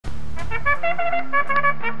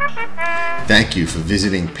Thank you for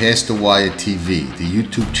visiting Past the Wire TV, the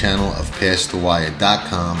YouTube channel of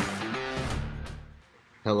PastTheWire.com.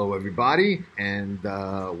 Hello, everybody, and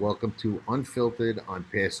welcome to Unfiltered on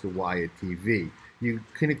Past the Wire TV. You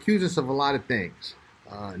can accuse us of a lot of things.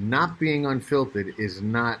 Not being unfiltered is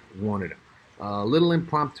not one of them. A little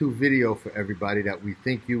impromptu video for everybody that we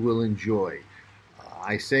think you will enjoy.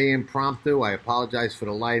 I say impromptu. I apologize for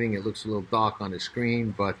the lighting. It looks a little dark on the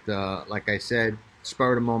screen, but like I said,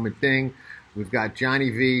 spur of the moment thing. We've got Johnny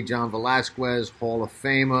V, John Velazquez, Hall of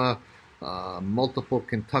Famer, multiple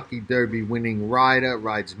Kentucky Derby winning rider,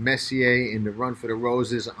 rides Messier in the Run for the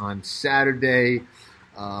Roses on Saturday.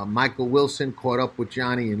 Michael Wilson caught up with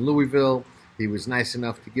Johnny in Louisville. He was nice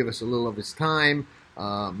enough to give us a little of his time.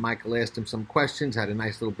 Michael asked him some questions, had a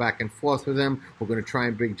nice little back and forth with him. We're going to try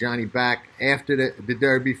and bring Johnny back after the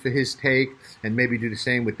Derby for his take, and maybe do the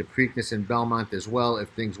same with the Preakness and Belmont as well if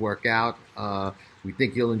things work out. We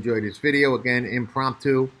think you'll enjoy this video. Again,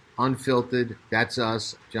 impromptu, unfiltered. That's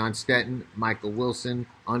us. John Stetton, Michael Wilson,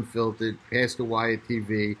 Unfiltered, Past the Wire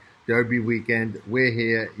TV, Derby weekend. We're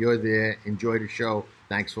here. You're there. Enjoy the show.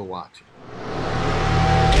 Thanks for watching.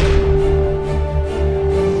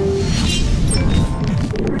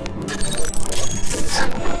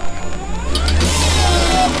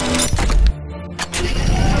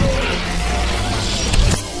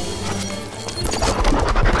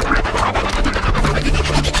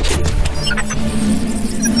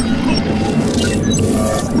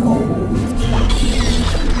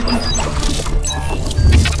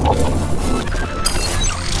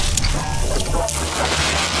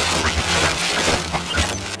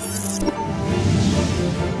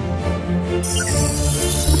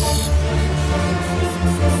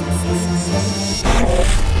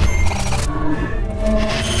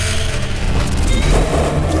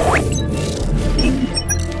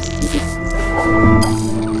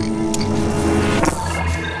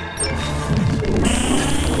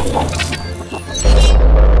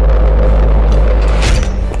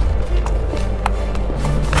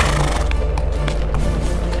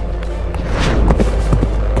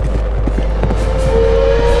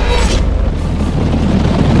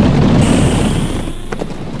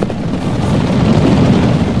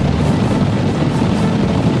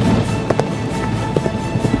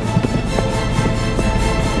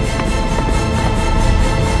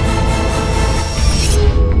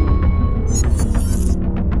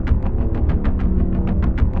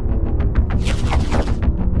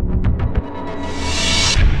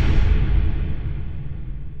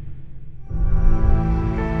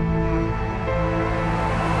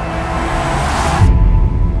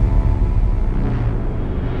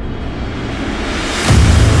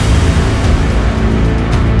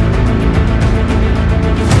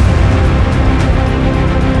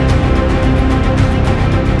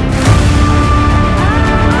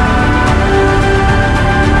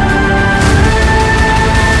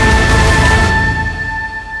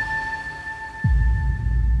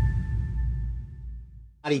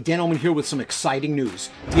 Dan Oman here with some exciting news.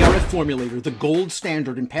 DRF Formulator, the gold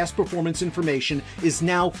standard in past performance information, is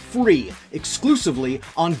now free, exclusively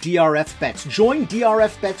on DRF Bets. Join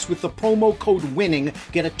DRF Bets with the promo code WINNING,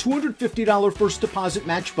 get a $250 first deposit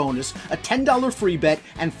match bonus, a $10 free bet,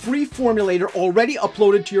 and free Formulator already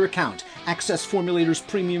uploaded to your account. Access Formulator's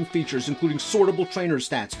premium features, including sortable trainer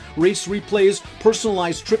stats, race replays,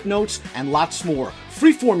 personalized trip notes, and lots more.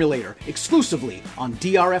 Free Formulator, exclusively on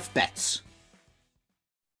DRF Bets.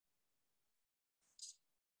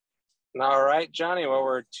 All right, Johnny. Well,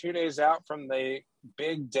 we're 2 days out from the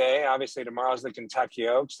big day. Obviously, tomorrow's the Kentucky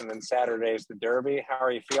Oaks, and then Saturday's the Derby. How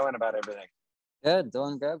are you feeling about everything? Good,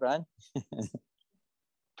 doing good, Brian.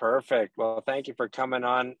 Perfect. Well, thank you for coming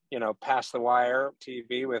on, Past the Wire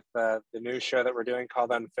TV with the new show that we're doing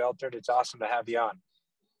called Unfiltered. It's awesome to have you on.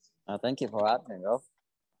 Thank you for having me, bro.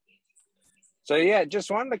 So, yeah,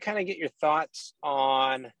 just wanted to kind of get your thoughts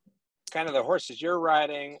on kind of the horses you're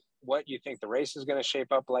riding, what you think the race is going to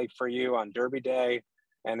shape up like for you on Derby Day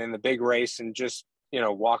and in the big race, and just,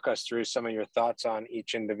 walk us through some of your thoughts on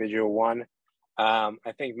each individual one. I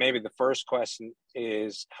think maybe the first question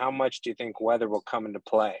is, how much do you think weather will come into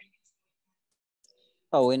play?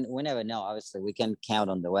 Oh, we never know. Obviously, we can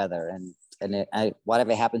count on the weather, and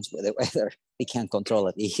whatever happens with the weather, we can't control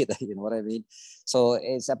it either. You know what I mean? So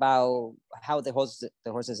it's about how the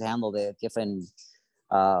horses handle the different,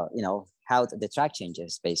 how the track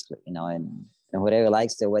changes, basically, and whoever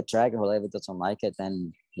likes the wet track, whoever doesn't like it,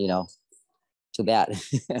 then, too bad,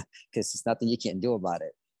 because there's nothing you can do about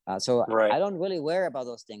it. So right. I don't really worry about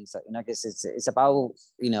those things, because it's about,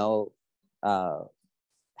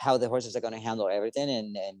 how the horses are going to handle everything.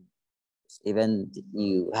 And even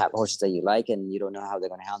you have horses that you like and you don't know how they're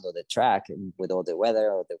going to handle the track and with all the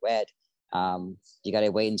weather or the wet. You got to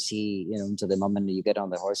wait and see, until the moment you get on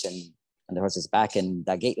the horse and the horse is back and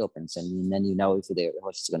that gate opens, and then if the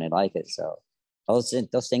horse is going to like it. So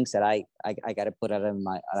those things that I got to put out of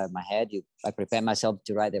my head. I prepare myself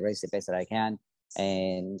to ride the race the best that I can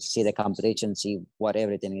and see the competition, see what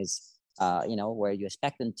everything is, where you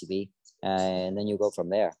expect them to be, and then you go from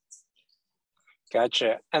there.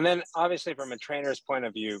 Gotcha. And then obviously from a trainer's point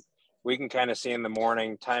of view, we can kind of see in the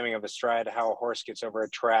morning timing of a stride, how a horse gets over a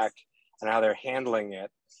track and how they're handling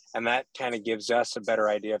it. And that kind of gives us a better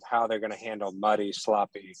idea of how they're going to handle muddy,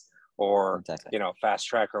 sloppy, or, Exactly. Fast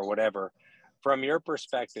track or whatever. From your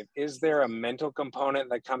perspective, is there a mental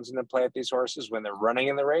component that comes into play at these horses when they're running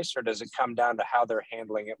in the race, or does it come down to how they're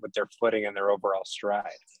handling it with their footing and their overall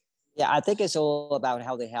stride? Yeah, I think it's all about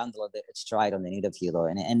how they handle the stride on the native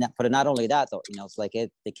field, and but not only that though, it's like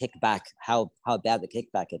the kickback, how bad the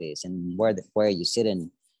kickback it is, and where you sit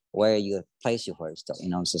and where you place your horse. So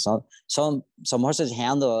some horses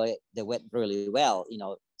handle the wet really well,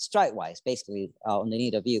 stride wise, basically on the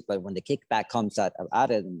native view. But when the kickback comes out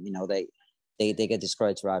it, they get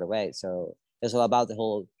discouraged right away. So it's all about the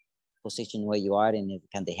whole position where you are and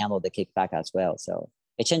can they handle the kickback as well. So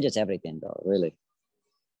it changes everything though, really.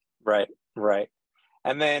 Right.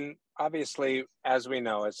 And then obviously, as we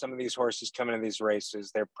know, as some of these horses come into these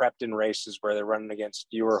races, they're prepped in races where they're running against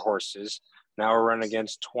fewer horses. Now we're running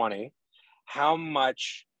against 20. How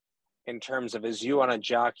much in terms of, is you on a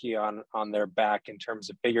jockey on their back in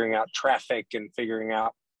terms of figuring out traffic and figuring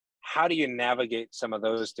out how do you navigate some of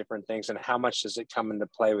those different things, and how much does it come into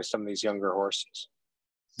play with some of these younger horses?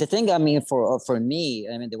 The thing, for me,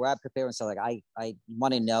 the way I prepare myself, like I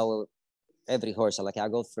want to know every horse. Like I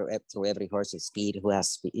go through every horse's speed, who has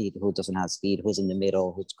speed, who doesn't have speed, who's in the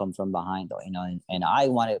middle, who's come from behind, and I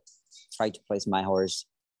want to try to place my horse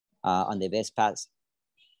on the best path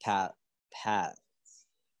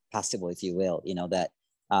possible, if you will. That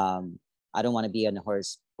I don't want to be on a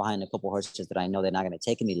horse behind a couple of horses that I know they're not going to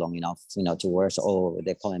take me long enough, to worse, or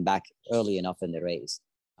they're coming back early enough in the race.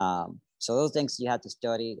 So those things you have to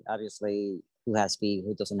study, obviously, who has speed,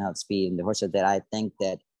 who doesn't have speed, and the horses that I think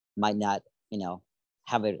that might not,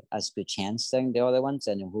 have it as good chance than the other ones,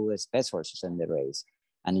 and who is best horses in the race.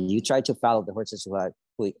 And you try to follow the horses who are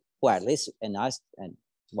at least in us and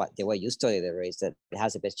what the way you study the race, that it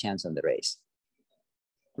has the best chance on the race.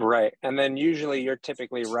 Right. And then usually you're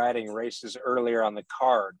typically riding races earlier on the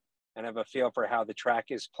card and have a feel for how the track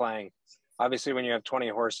is playing. Obviously, when you have 20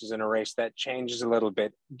 horses in a race, that changes a little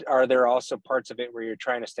bit. Are there also parts of it where you're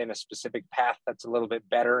trying to stay in a specific path that's a little bit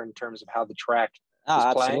better in terms of how the track is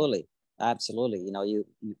playing? Absolutely. You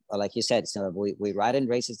like you said, so we ride in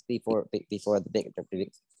races before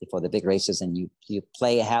the big races, and you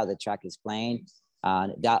play how the track is playing.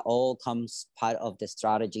 That all comes part of the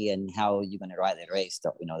strategy and how you're going to ride the race.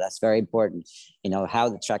 So, that's very important. How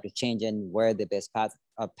the track is changing, where the best path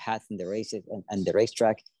in the races and the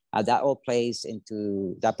racetrack. That all plays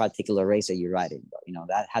into that particular race that you're riding.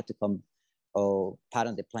 That had to come part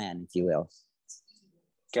of the plan, if you will.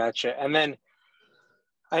 Gotcha. And then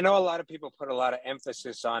I know a lot of people put a lot of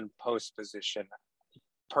emphasis on post position.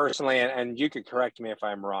 Personally, and you could correct me if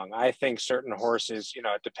I'm wrong, I think certain horses,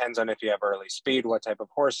 it depends on if you have early speed, what type of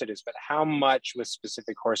horse it is, but how much with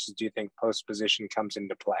specific horses do you think post position comes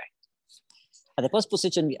into play? The post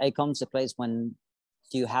position, it comes to place when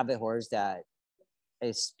you have a horse that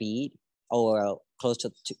is speed or close to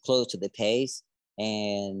the pace,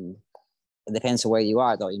 and it depends on where you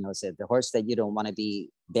are, though. So the horse that you don't want to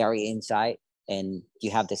be very inside and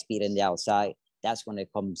you have the speed in the outside, that's when it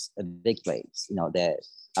comes a big place.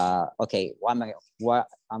 Okay, what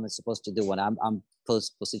am I supposed to do when I'm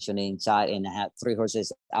post positioning inside and I have three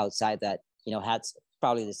horses outside that had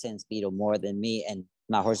probably the same speed or more than me, and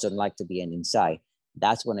my horse doesn't like to be inside.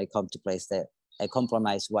 That's when it comes to place that I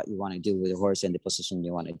compromise what you want to do with the horse and the position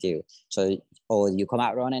you want to do. So, or you come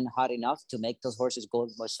out running hard enough to make those horses go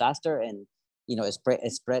much faster, and spread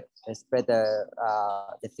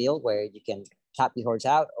the field where you can tap the horse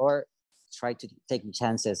out, or try to take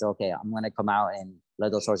chances. Okay, I'm going to come out and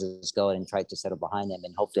let those horses go and try to settle behind them,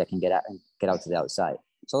 and hopefully I can get out to the outside.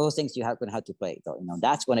 So those things going to have to play. So,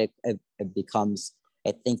 that's when it becomes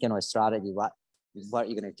a thinking or a strategy. What are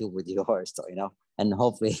you going to do with your horse? So, and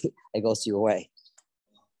hopefully it goes your way.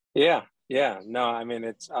 Yeah. No,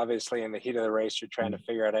 it's obviously in the heat of the race, you're trying to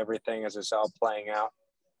figure out everything as it's all playing out.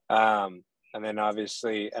 And then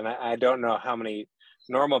obviously, and I don't know how many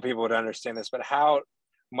normal people would understand this, but how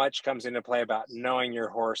much comes into play about knowing your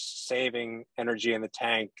horse, saving energy in the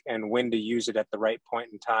tank, and when to use it at the right point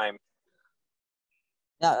in time.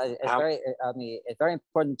 Yeah, it's very. I mean, it's very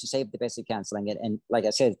important to save the best you can, sling it. And like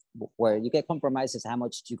I said, where you get compromises, how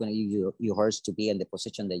much you're going to use your horse to be in the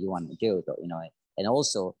position that you want to do, though, and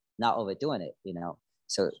also not overdoing it,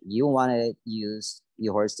 So you want to use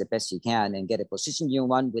your horse the best you can and get a position you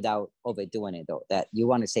want without overdoing it, though. That you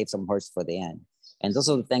want to save some horse for the end. And those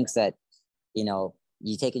are the things that,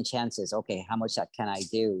 you taking chances. Okay, how much can I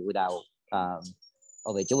do without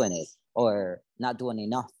overdoing it or not doing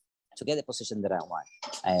enough to get the position that I want?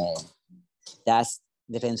 And that's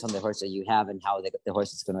depends on the horse that you have and how the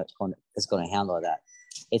horse is gonna handle that.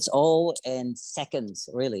 It's all in seconds,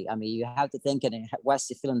 really. I mean, you have to think and what's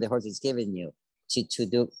the feeling the horse is giving you to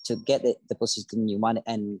get the position you want,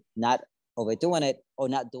 and not overdoing it or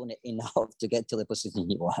not doing it enough to get to the position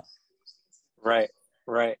you want. Right.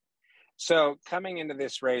 So coming into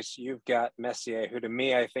this race, you've got Messier, who to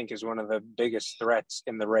me, I think is one of the biggest threats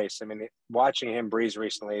in the race. I mean, watching him breeze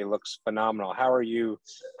recently looks phenomenal. How are you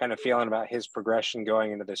kind of feeling about his progression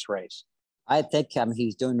going into this race? I think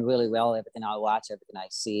he's doing really well. Everything I watch, everything I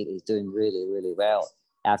see, he's doing really, really well.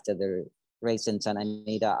 After the race in Santa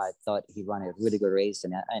Anita, I thought he ran a really good race.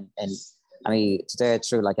 And I mean, to tell you the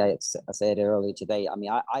truth, like I said earlier today, I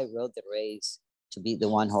mean, I rode the race to beat the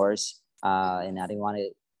one horse, and I didn't want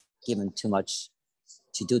to give him too much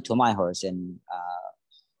to do to my horse. And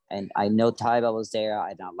I know Taiba was there,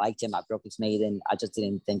 and I liked him. I broke his maiden. I just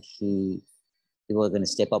didn't think he was going to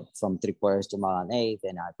step up from 3/4 to mile and eighth,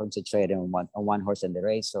 and I concentrated on one horse in the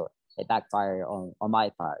race. So it backfired on my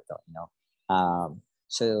part, though,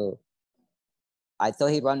 So I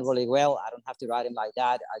thought he ran really well. I don't have to ride him like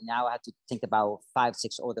that. Now I have to think about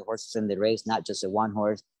 5-6 other horses in the race, not just a one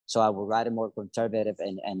horse. So I will ride him more conservative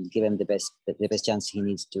and give him the best chance he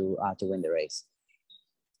needs to win the race.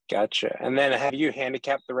 Gotcha. And then have you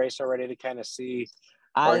handicapped the race already to kind of see,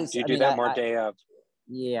 or do you do that more day of?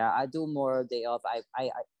 Yeah, I do more day of.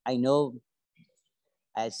 I know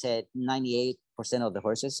I said 98% of the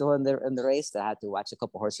horses who are in the race. I had to watch a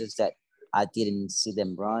couple horses that I didn't see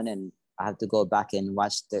them run, and I have to go back and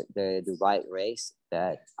watch the right race.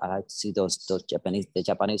 That I had to see the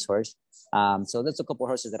Japanese horse. So there's a couple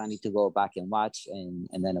horses that I need to go back and watch, and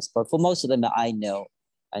then but for most of them I know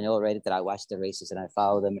already that I watched the races and I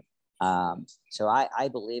follow them. So I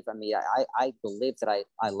believe. I mean, I believe that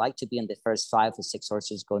I like to be in the first 5 to 6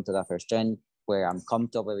 horses going to the first turn, where I'm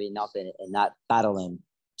comfortable enough and not battling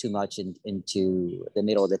too much into the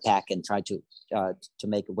middle of the pack and try to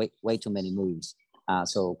make way too many moves.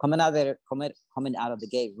 So coming out of the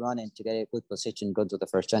gate, running to get a good position, go to the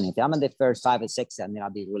first turn. If I'm in the first 5 or 6, I mean, I'll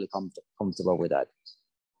be really comfortable with that.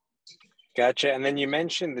 Gotcha. And then you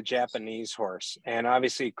mentioned the Japanese horse, and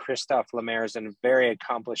obviously Christophe Lemaire is a very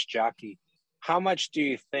accomplished jockey. How much do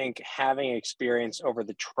you think having experience over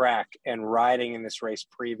the track and riding in this race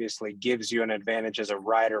previously gives you an advantage as a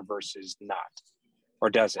rider versus not? Or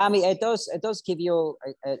does it? I mean, it does give you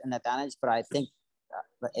an advantage, but I think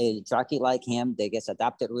a jockey like him, that gets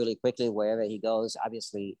adapted really quickly wherever he goes.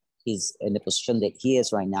 Obviously, he's in the position that he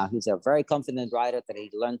is right now. He's a very confident rider that he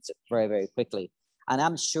learns very, very quickly. And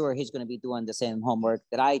I'm sure he's going to be doing the same homework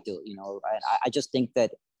that I do. I just think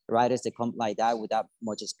that riders that come like that without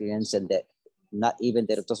much experience, and that not even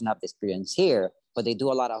that it doesn't have the experience here, but they do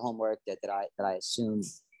a lot of homework that I assume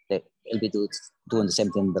that he'll be doing the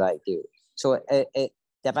same thing that I do. So the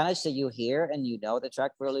advantage that you hear and you know the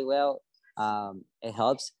track really well, it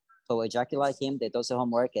helps. But with a jockey like him that does the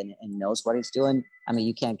homework and knows what he's doing, I mean,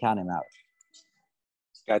 you can't count him out.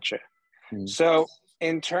 Gotcha. Mm-hmm. So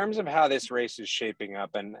in terms of how this race is shaping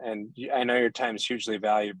up, and I know your time is hugely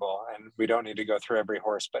valuable, and we don't need to go through every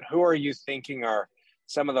horse, but who are you thinking are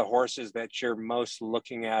some of the horses that you're most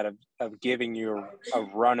looking at of giving you a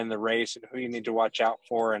run in the race, and who you need to watch out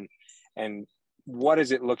for, and what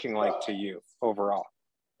is it looking like to you overall?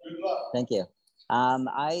 Thank you.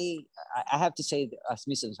 I have to say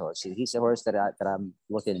Smithson's horse. He's a horse that I'm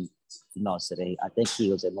looking most today. I think he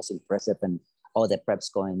was the most impressive, and all the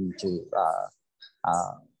preps going into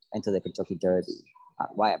the Kentucky Derby.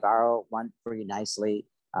 Wyatt Barrow won pretty nicely.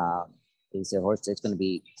 He's a horse that's going to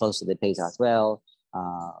be close to the pace as well.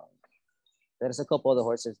 There's a couple of the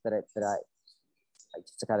horses that I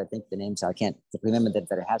just got to think the names. I can't remember that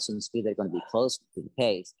it has some speed. They're going to be close to the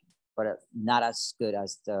pace, but not as good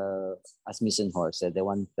as the Mission horse. The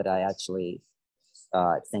one that I actually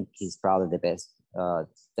think he's probably the best, the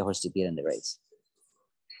horse to beat in the race.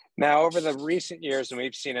 Now, over the recent years, and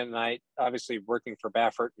we've seen it, and obviously working for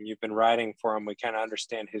Baffert, and you've been riding for him, we kind of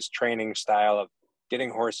understand his training style of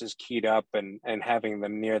getting horses keyed up and having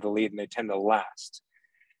them near the lead, and they tend to last.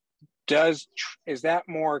 is that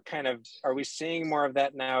more kind of, are we seeing more of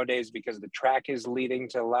that nowadays because the track is leading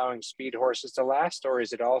to allowing speed horses to last? Or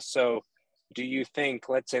is it also, do you think,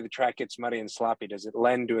 let's say the track gets muddy and sloppy, does it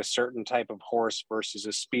lend to a certain type of horse versus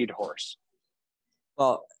a speed horse?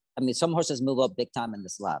 Well, I mean, some horses move up big time in the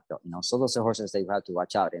slab, so those are horses that you have to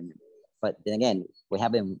watch out. But then again, we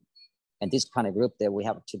haven't, in this kind of group that we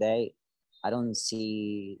have today, I don't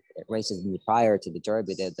see races prior to the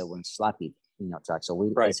Derby that were sloppy, track.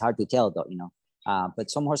 So it's hard to tell though,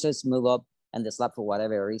 but some horses move up and the slab for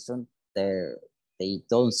whatever reason. They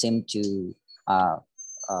don't seem to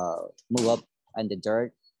move up in the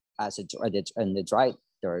dirt in the dry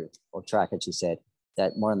dirt or track, as you said,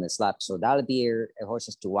 that more on the slab. So that'll be a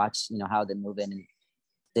horses to watch, how they move in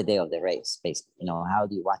the day of the race, basically. How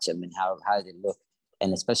do you watch them and how they look?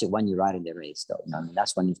 And especially when you're riding the race, though,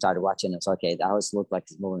 that's when you start watching. It's okay. That horse looked like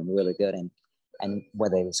it's moving really good, and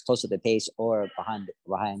whether it's close to the pace or behind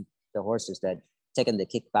the horses that taking the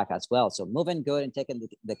kickback as well. So moving good and taking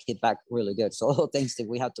the kickback really good. So all things that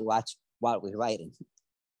we have to watch while we're riding.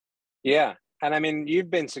 Yeah, and I mean, you've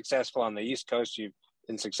been successful on the East Coast. You've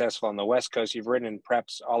been successful on the West Coast. You've ridden in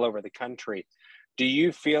preps all over the country. Do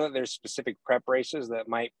you feel that there's specific prep races that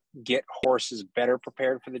might get horses better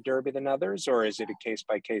prepared for the Derby than others, or is it a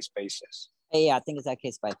case-by-case basis? Yeah, I think it's a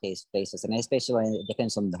case-by-case basis, and especially when it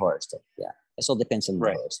depends on the horse. So, yeah, it all depends on the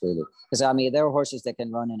horse, really. Because, I mean, there are horses that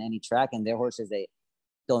can run in any track, and there are horses that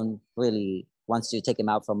don't really, once you take them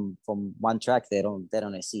out from one track, they don't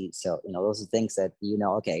see. So, those are things that,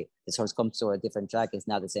 okay, this horse comes to a different track, it's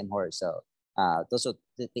not the same horse. So those are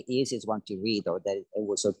the easiest one to read, or that it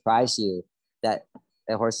will surprise you that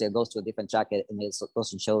a horse that goes to a different track and it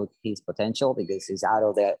doesn't show his potential because he's out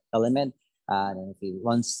of the element. And if he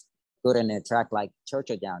runs good in a track like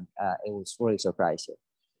Churchill down, it will really surprise you.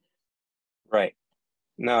 Right.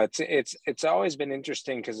 No, it's always been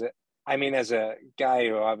interesting because, I mean, as a guy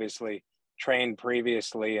who obviously trained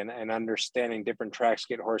previously and understanding different tracks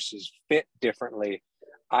get horses fit differently,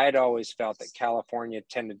 I'd always felt that California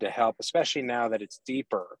tended to help, especially now that it's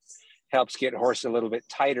deeper, helps get horses a little bit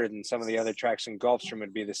tighter than some of the other tracks in Gulfstream.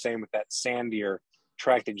 Would be the same with that sandier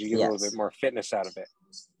track that you get a little bit more fitness out of it.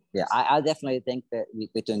 Yeah, I definitely think that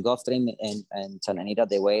between Gulfstream and Santa Anita,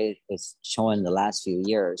 the way it's showing the last few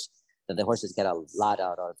years, that the horses get a lot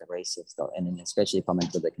out of the races, though, and especially coming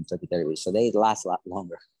to the Kentucky Derby, so they last a lot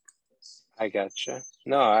longer. I gotcha.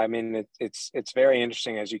 No, I mean, it's very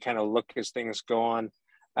interesting as you kind of look as things go on.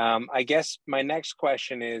 I guess my next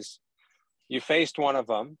question is, you faced one of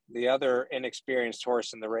them. The other inexperienced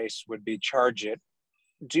horse in the race would be Charge It.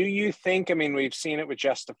 Do you think, I mean, we've seen it with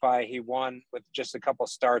Justify. He won with just a couple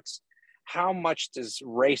starts. How much does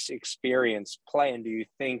race experience play? And do you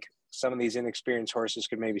think some of these inexperienced horses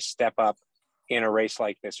could maybe step up in a race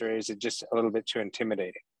like this, or is it just a little bit too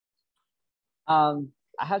intimidating?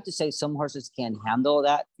 I have to say some horses can handle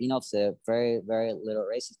that. It's a very, very little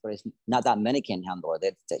races, but it's not that many can handle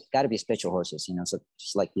it. They got to be special horses, So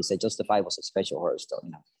just like you said, Justify was a special horse, though,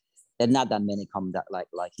 There's not that many come that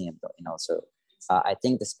like him, though, So I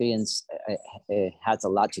think the experience has a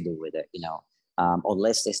lot to do with it,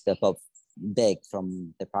 unless they step up big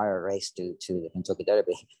from the prior race to the Kentucky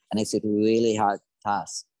Derby. And it's a really hard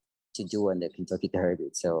task to do in the Kentucky Derby.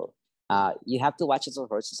 So you have to watch those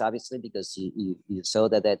horses, obviously, because you saw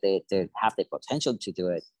that they have the potential to do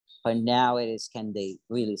it. But now it is, can they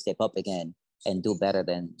really step up again and do better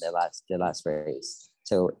than the last race?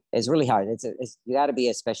 So it's really hard. You got to be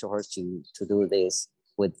a special horse to do this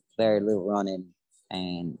with very little running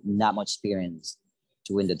and not much experience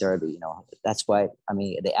to win the Derby. That's why, I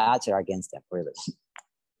mean, the odds are against them, really.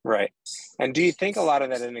 Right. And do you think a lot of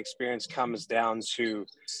that inexperience comes down to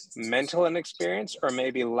mental inexperience or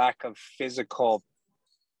maybe lack of physical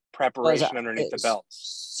preparation underneath the belt?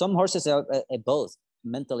 Some horses are both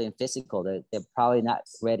mentally and physical. They're probably not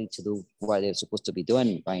ready to do what they're supposed to be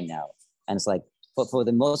doing right now. And it's like, for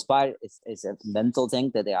the most part, it's a mental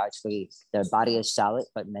thing that their body is solid,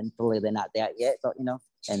 but mentally they're not there yet, but,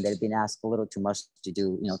 and they've been asked a little too much to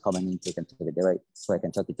do, coming into the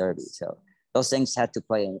Kentucky Derby. So those things had to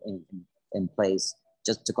play in place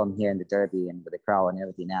just to come here in the Derby and with the crowd and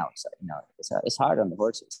everything else. So, it's hard on the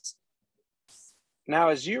horses. Now,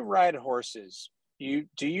 as you ride horses,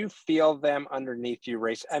 do you feel them underneath you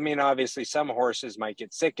race? I mean, obviously, some horses might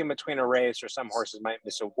get sick in between a race, or some horses might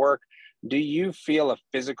miss a work. Do you feel a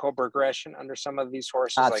physical progression under some of these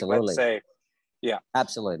horses? Absolutely. Like, let's say, yeah.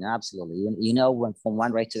 Absolutely. When from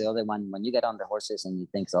one race to the other one, when you get on the horses and you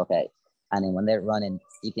think, okay, and then when they're running,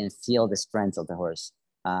 you can feel the strength of the horse.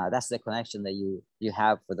 That's the connection that you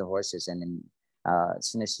have with the horses. And then As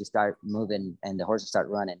soon as you start moving and the horses start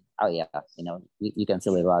running, oh yeah, you can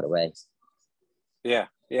feel it right away. Yeah,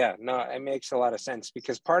 no, it makes a lot of sense,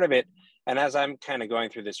 because part of it, and as I'm kind of going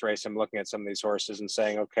through this race, I'm looking at some of these horses and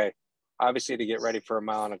saying, okay, obviously to get ready for a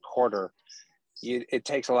mile and a quarter, it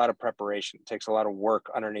takes a lot of preparation. It takes a lot of work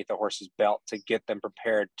underneath the horse's belt to get them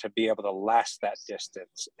prepared to be able to last that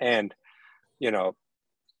distance. And,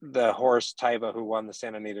 the horse Taiba, who won the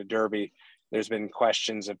Santa Anita Derby, there's been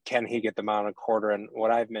questions of, can he get the mile and a quarter? And what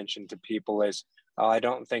I've mentioned to people is, I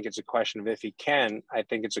don't think it's a question of if he can. I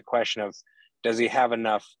think it's a question of, does he have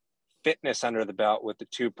enough fitness under the belt with the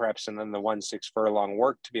 2 preps and then the 1.6 furlong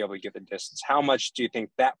work to be able to get the distance? How much do you think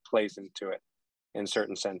that plays into it in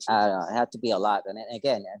certain senses? It had to be a lot. And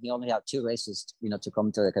again, he only had 2 races, to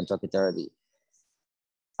come to the Kentucky Derby.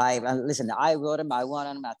 I rode him. I won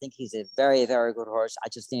him. I think he's a very, very good horse. I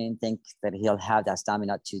just didn't think that he'll have that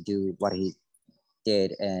stamina to do what he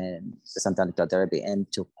did in the Santa Anita Derby, and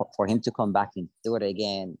for him to come back and do it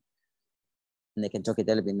again in the Kentucky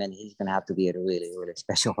Derby, man, he's gonna have to be a really, really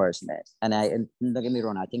special horse, man. And don't get me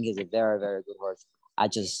wrong, I think he's a very, very good horse.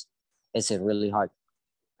 It's a really hard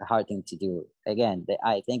thing to do. Again,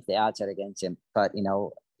 I think the odds are against him, but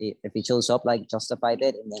if he shows up like Justified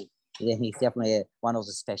it, and then he's definitely one of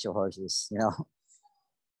the special horses,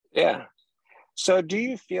 Yeah. So do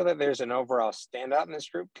you feel that there's an overall standout in this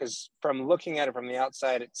group? Because from looking at it from the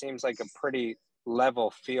outside, it seems like a pretty level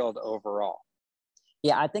field overall.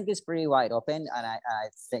 Yeah, I think it's pretty wide open. And I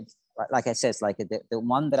think, like I said, it's like the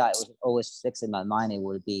one that I was always fixed in my mind, it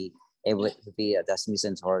would be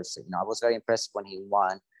Dasmussen's horse. I was very impressed when he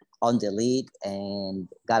won on the lead and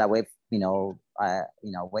got away,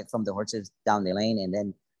 away from the horses down the lane. And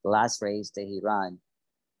then the last race that he ran,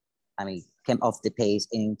 came off the pace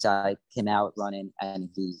inside, came out running, and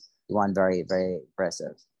he won very, very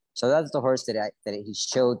impressive. So that's the horse that he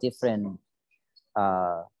showed different,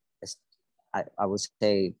 I would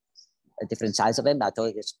say, a different size of him. I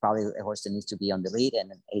thought it's probably a horse that needs to be on the lead,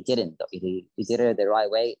 and he didn't. He did it the right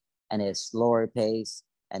way and a slower pace,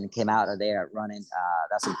 and came out of there running.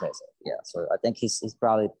 That's impressive. Yeah. So I think he's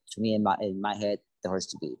probably, to me, in my head, the horse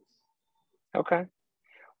to beat. Okay.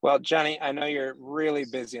 Well, Johnny, I know you're really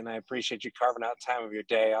busy, and I appreciate you carving out time of your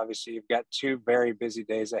day. Obviously, you've got 2 very busy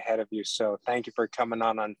days ahead of you. So thank you for coming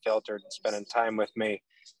on Unfiltered and spending time with me.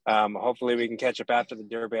 Hopefully we can catch up after the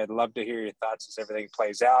Derby. I'd love to hear your thoughts as everything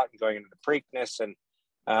plays out and going into the Preakness. And,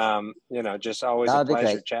 just always a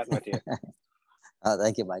pleasure chatting with you.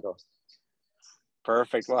 Thank you, Michael.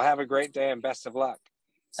 Perfect. Well, have a great day and best of luck.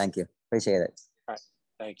 Thank you. Appreciate it. All right.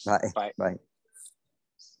 Thanks. Bye. Bye. Bye.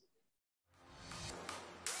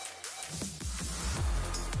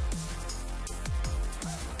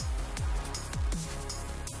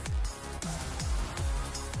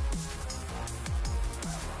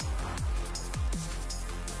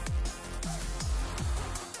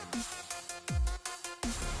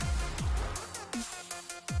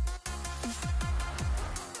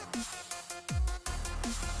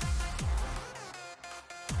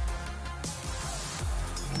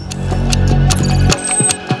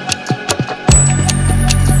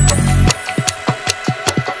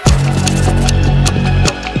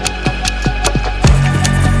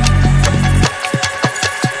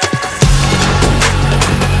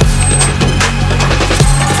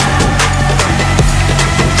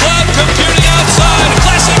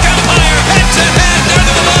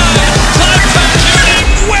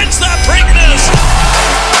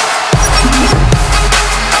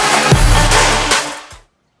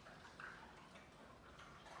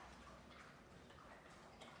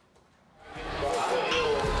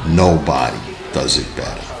 Nobody does it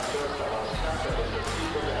better.